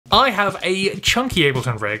I have a chunky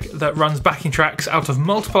Ableton rig that runs backing tracks out of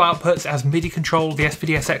multiple outputs. It has MIDI control, the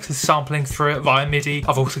SPD-SX is sampling through it via MIDI.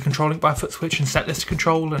 I've also controlling by foot switch and setlist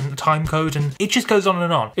control and time code, and it just goes on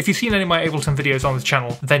and on. If you've seen any of my Ableton videos on this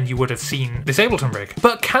channel, then you would have seen this Ableton rig.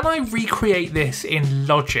 But can I recreate this in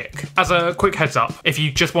Logic? As a quick heads up, if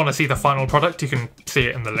you just want to see the final product, you can see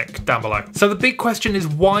it in the link down below. So the big question is,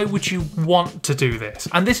 why would you want to do this?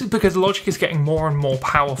 And this is because Logic is getting more and more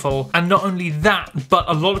powerful, and not only that, but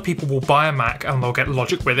a lot of people will buy a Mac and they'll get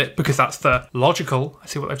Logic with it because that's the logical, I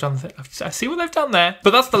see what they've done there, but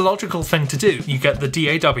that's the logical thing to do. You get the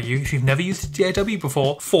DAW, if you've never used a DAW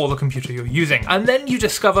before, for the computer you're using. And then you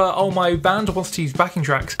discover, oh, my band wants to use backing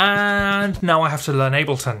tracks, and now I have to learn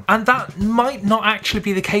Ableton. And that might not actually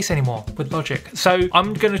be the case anymore with Logic. So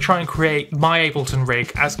I'm going to try and create my Ableton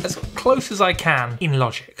rig as close as I can in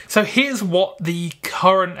Logic. So here's what the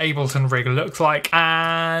current Ableton rig looks like,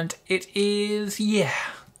 and it is, yeah,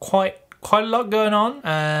 quite a lot going on.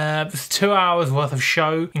 There's 2 hours worth of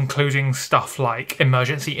show, including stuff like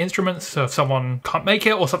emergency instruments, so if someone can't make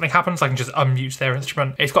it or something happens, I can just unmute their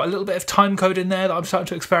instrument. It's got a little bit of time code in there that I'm starting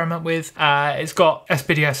to experiment with. It's got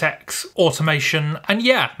SPD-SX automation, and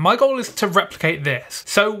yeah, my goal is to replicate this.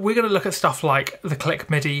 So we're going to look at stuff like the click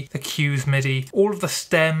MIDI, the cues MIDI, all of the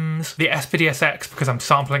stems, the SPD-SX, because I'm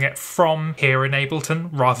sampling it from here in Ableton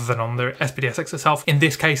rather than on the SPD-SX itself. In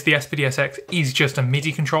this case, the SPD-SX is just a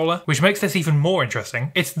MIDI controller, which makes this even more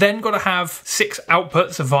interesting. It's then got to have 6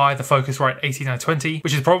 outputs via the Focusrite 8920,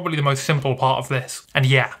 which is probably the most simple part of this. And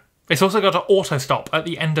yeah, it's also got to auto stop at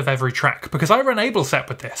the end of every track because I run AbleSet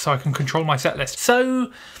with this, so I can control my set list.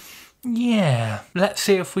 So yeah, let's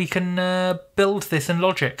see if we can build this in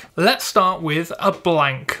Logic. Let's start with a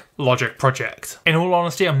blank Logic project. In all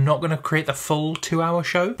honesty, I'm not going to create the full 2-hour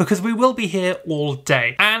show because we will be here all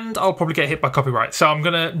day and I'll probably get hit by copyright. So I'm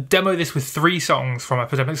going to demo this with 3 songs from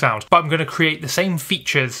Epidemic Sound, but I'm going to create the same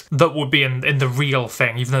features that would be in the real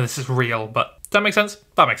thing, even though this is real. But does that make sense?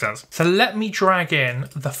 That makes sense. So let me drag in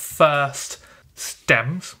the first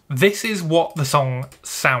stems. This is what the song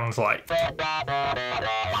sounds like.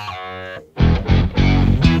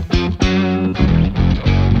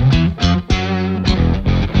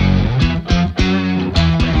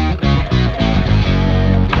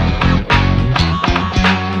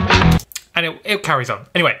 And it carries on.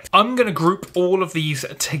 Anyway, I'm going to group all of these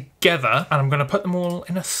together and I'm going to put them all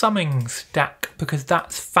in a summing stack because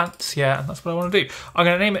that's fancier and that's what I want to do. I'm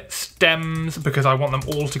going to name it stems because I want them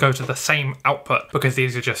all to go to the same output because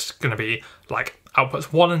these are just going to be like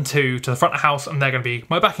outputs 1 and 2 to the front of house and they're going to be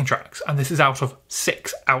my backing tracks, and this is out of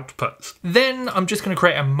 6 outputs. Then I'm just going to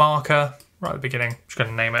create a marker right at the beginning. I'm just going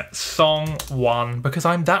to name it song 1 because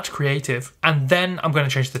I'm that creative. And then I'm going to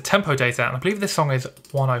change the tempo data, and I believe this song is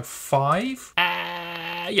 105.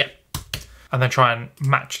 Yeah. And then try and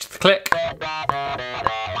match to the click.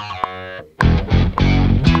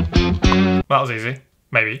 That was easy.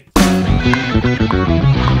 Maybe.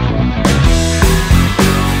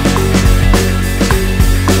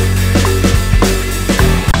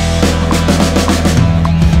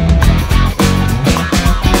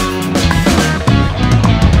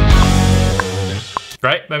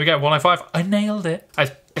 Right, there we go, 105. I nailed it.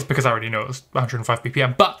 It's because I already know it was 105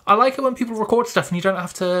 BPM, but I like it when people record stuff and you don't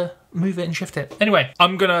have to move it and shift it. Anyway,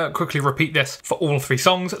 I'm gonna quickly repeat this for all 3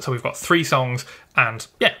 songs. So we've got 3 songs and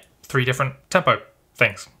yeah, 3 different tempo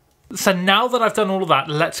things. So now that I've done all of that,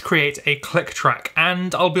 let's create a click track.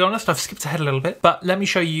 And I'll be honest, I've skipped ahead a little bit, but let me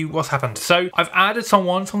show you what's happened. So I've added song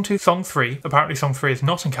 1, song 2, song 3. Apparently song 3 is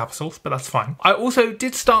not in capitals, but that's fine. I also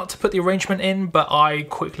did start to put the arrangement in, but I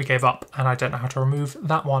quickly gave up and I don't know how to remove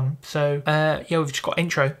that one. So yeah, we've just got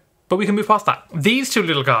intro. But we can move past that. These 2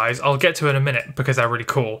 little guys I'll get to in a minute because they're really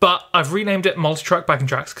cool. But I've renamed it multi-track backing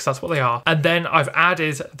tracks because that's what they are. And then I've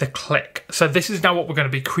added the click. So this is now what we're going to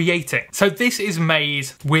be creating. So this is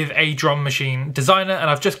made with a drum machine designer and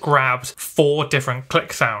I've just grabbed 4 different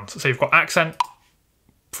click sounds. So you've got accent,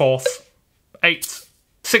 4th, 8th,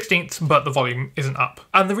 16th, but the volume isn't up.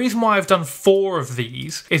 And the reason why I've done 4 of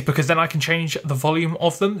these is because then I can change the volume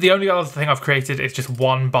of them. The only other thing I've created is just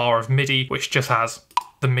 1 bar of MIDI, which just has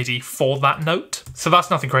the MIDI for that note. So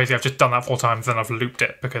that's nothing crazy. I've just done that 4 times, then I've looped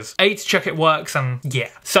it because A, to check it works, and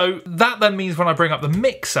yeah. So that then means when I bring up the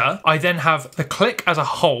mixer, I then have the click as a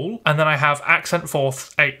whole, and then I have accent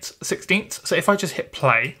 4th, 8th, 16th. So if I just hit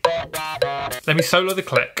play, let me solo the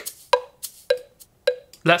click.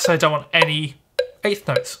 Let's say I don't want any 8th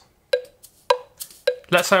notes.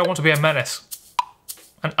 Let's say I want to be a menace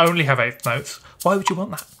and only have 8th notes. Why would you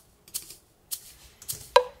want that?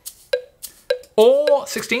 Or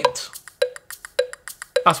 16th.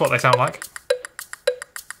 That's what they sound like.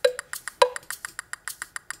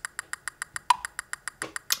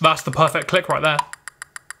 That's the perfect click right there.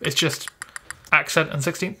 It's just accent and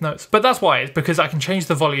 16th notes. But that's why, it's because I can change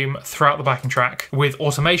the volume throughout the backing track with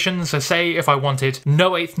automation. So say if I wanted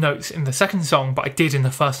no 8th notes in the second song, but I did in the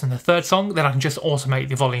first and the third song, then I can just automate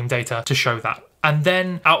the volume data to show that. And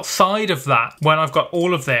then outside of that, when I've got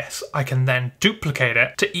all of this, I can then duplicate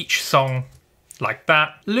it to each song like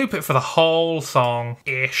that, loop it for the whole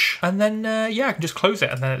song-ish, and then yeah, I can just close it,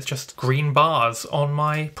 and then it's just green bars on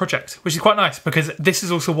my project, which is quite nice, because this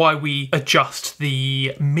is also why we adjust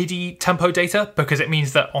the MIDI tempo data, because it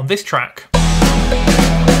means that on this track,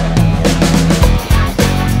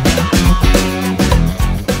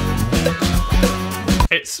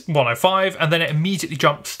 it's 105, and then it immediately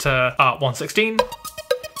jumps to 116,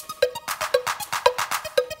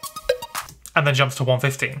 and then jumps to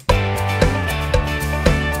 115.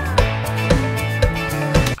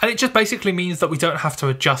 And it just basically means that we don't have to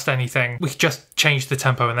adjust anything. We just change the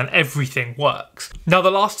tempo and then everything works. Now the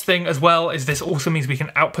last thing as well is this also means we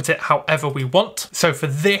can output it however we want. So for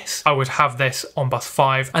this, I would have this on bus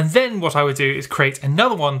 5. And then what I would do is create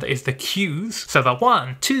another one that is the cues. So the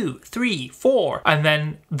 1, 2, 3, 4. And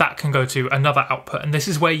then that can go to another output. And this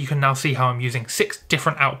is where you can now see how I'm using 6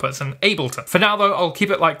 different outputs in Ableton. For now though, I'll keep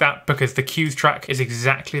it like that because the cues track is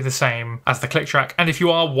exactly the same as the click track. And if you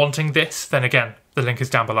are wanting this, then again, the link is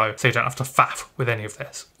down below, so you don't have to faff with any of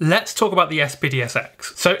this. Let's talk about the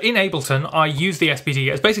SPD-SX. So in Ableton, I use the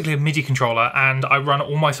SPD as basically a MIDI controller, and I run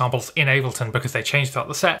all my samples in Ableton because they change throughout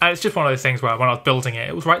the set. And it's just one of those things where when I was building it,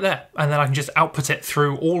 it was right there. And then I can just output it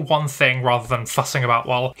through all one thing rather than fussing about,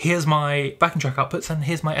 well, here's my backing track outputs and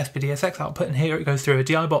here's my SPD-SX output and here it goes through a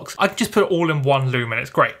DI box. I can just put it all in one loom and it's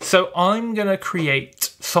great. So I'm gonna create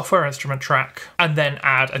software instrument track and then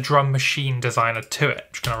add a drum machine designer to it.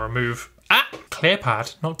 I'm just gonna remove clear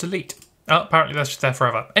pad, not delete. Oh, apparently that's just there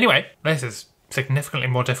forever. Anyway, this is significantly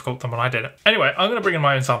more difficult than when I did it. Anyway, I'm going to bring in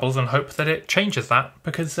my own samples and hope that it changes that,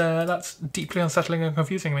 because that's deeply unsettling and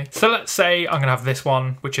confusing me. So let's say I'm going to have this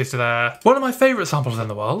one, which is one of my favourite samples in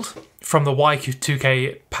the world, from the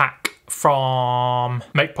YQ2K pack from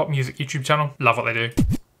Make Pop Music YouTube channel. Love what they do.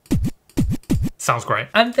 Sounds great.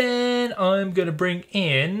 And then I'm going to bring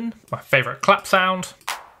in my favourite clap sound.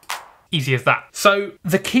 Easy as that. So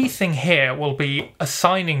the key thing here will be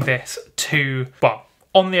assigning this to, well,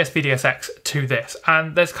 on the SPD-SX to this.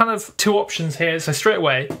 And there's kind of 2 options here. So straight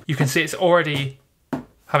away, you can see it's already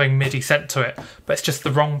having MIDI sent to it, but it's just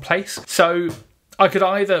the wrong place. So I could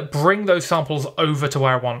either bring those samples over to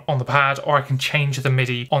where I want on the pad, or I can change the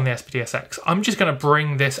MIDI on the SPD-SX. I'm just gonna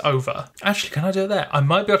bring this over. Actually, can I do it there? I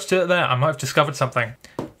might be able to do it there. I might have discovered something.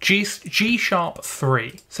 G sharp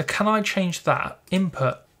 3. So can I change that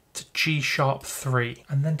input to G sharp 3,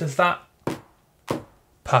 and then does that?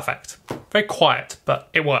 Perfect. Very quiet, but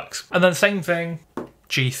it works. And then same thing,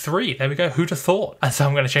 G3, there we go, who'd have thought? And so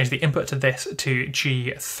I'm going to change the input to this to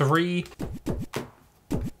G3.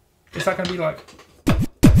 Is that going to be like...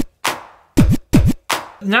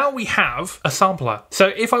 Now we have a sampler. So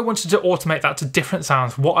if I wanted to automate that to different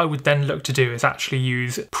sounds, what I would then look to do is actually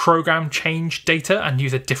use program change data and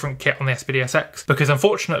use a different kit on the SPD-SX. Because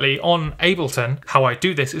unfortunately on Ableton, how I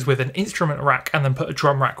do this is with an instrument rack and then put a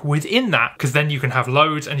drum rack within that, because then you can have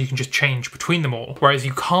loads and you can just change between them all. Whereas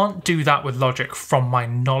you can't do that with Logic from my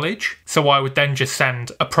knowledge. So I would then just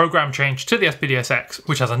send a program change to the SPD-SX,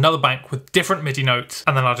 which has another bank with different MIDI notes,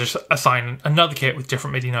 and then I'll just assign another kit with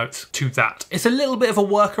different MIDI notes to that. It's a little bit of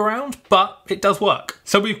a workaround, but it does work.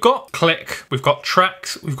 So we've got click, we've got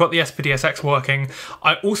tracks, we've got the SPD-SX working.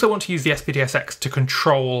 I also want to use the SPD-SX to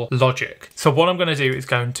control Logic. So what I'm going to do is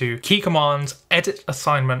go into key commands, edit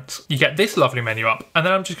assignments. You get this lovely menu up, and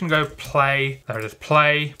then I'm just going to go play. There it is,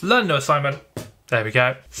 play, learn new assignment. There we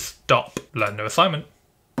go. Stop, learn new assignment.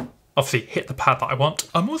 Obviously hit the pad that I want.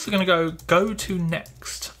 I'm also going to go to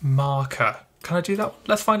next marker. Can I do that?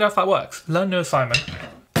 Let's find out if that works. Learn new assignment.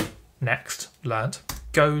 Next, learned.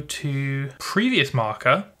 Go to previous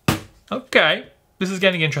marker. Okay, this is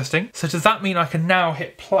getting interesting. So does that mean I can now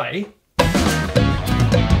hit play?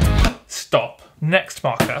 Stop. Next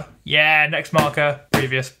marker. Yeah, next marker.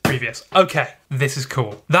 Previous. Okay, this is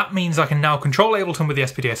cool. That means I can now control Ableton with the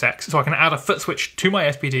SPD-SX, so I can add a foot switch to my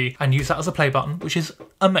SPD and use that as a play button, which is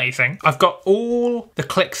amazing. I've got all the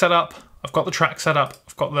click set up. I've got the track set up.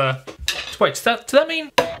 I've got the... Wait, does that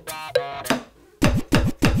mean...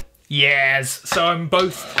 Yes, so I'm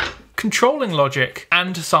both controlling Logic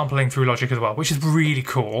and sampling through Logic as well, which is really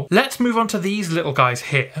cool. Let's move on to these little guys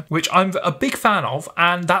here, which I'm a big fan of,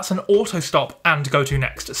 and that's an auto stop and go to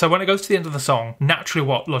next. So when it goes to the end of the song, naturally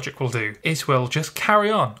what Logic will do is will just carry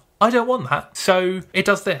on. I don't want that, so it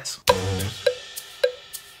does this.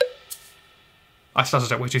 I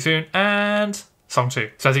started it way too soon, and song 2.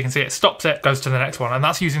 So as you can see, it stops it, goes to the next one, and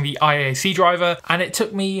that's using the IAC driver, and it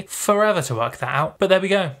took me forever to work that out, but there we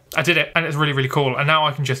go. I did it, and it's really, really cool, and now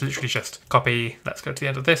I can just literally just copy, let's go to the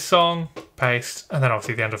end of this song, paste, and then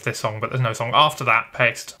obviously the end of this song, but there's no song after that,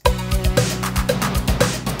 paste.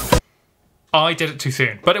 I did it too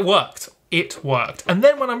soon, but it worked. It worked. And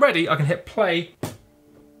then when I'm ready, I can hit play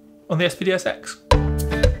on the SPD-SX.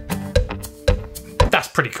 That's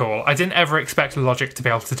pretty cool. I didn't ever expect Logic to be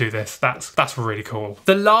able to do this. That's really cool.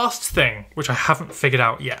 The last thing, which I haven't figured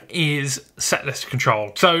out yet, is Setlist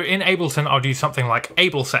Control. So in Ableton, I'll do something like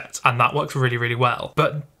AbleSet, and that works really, really well.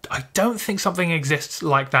 But I don't think something exists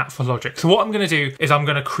like that for Logic. So what I'm going to do is I'm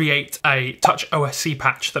going to create a Touch OSC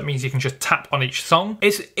patch that means you can just tap on each song.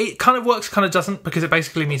 It kind of works, kind of doesn't, because it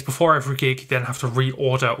basically means before every gig you then have to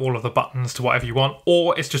reorder all of the buttons to whatever you want,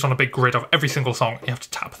 or it's just on a big grid of every single song. You have to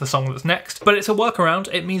tap the song that's next. But it's a workaround.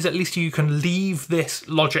 It means at least you can leave this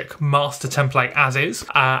Logic master template as is,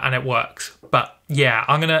 and it works. But yeah,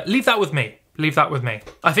 I'm going to leave that with me. Leave that with me.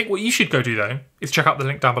 I think what you should go do though is check out the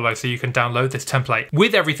link down below so you can download this template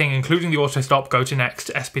with everything, including the auto stop, go to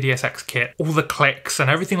next, SPD-SX kit, all the clicks and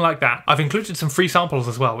everything like that. I've included some free samples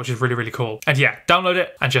as well, which is really, really cool. And yeah, download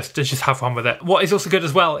it and just have fun with it. What is also good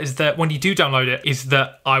as well is that when you do download it, is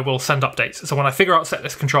that I will send updates. So when I figure out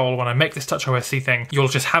Setlist Control, when I make this Touch OSC thing, you'll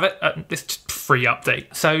just have it at this free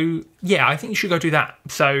update. So yeah, I think you should go do that.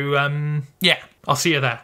 So yeah, I'll see you there.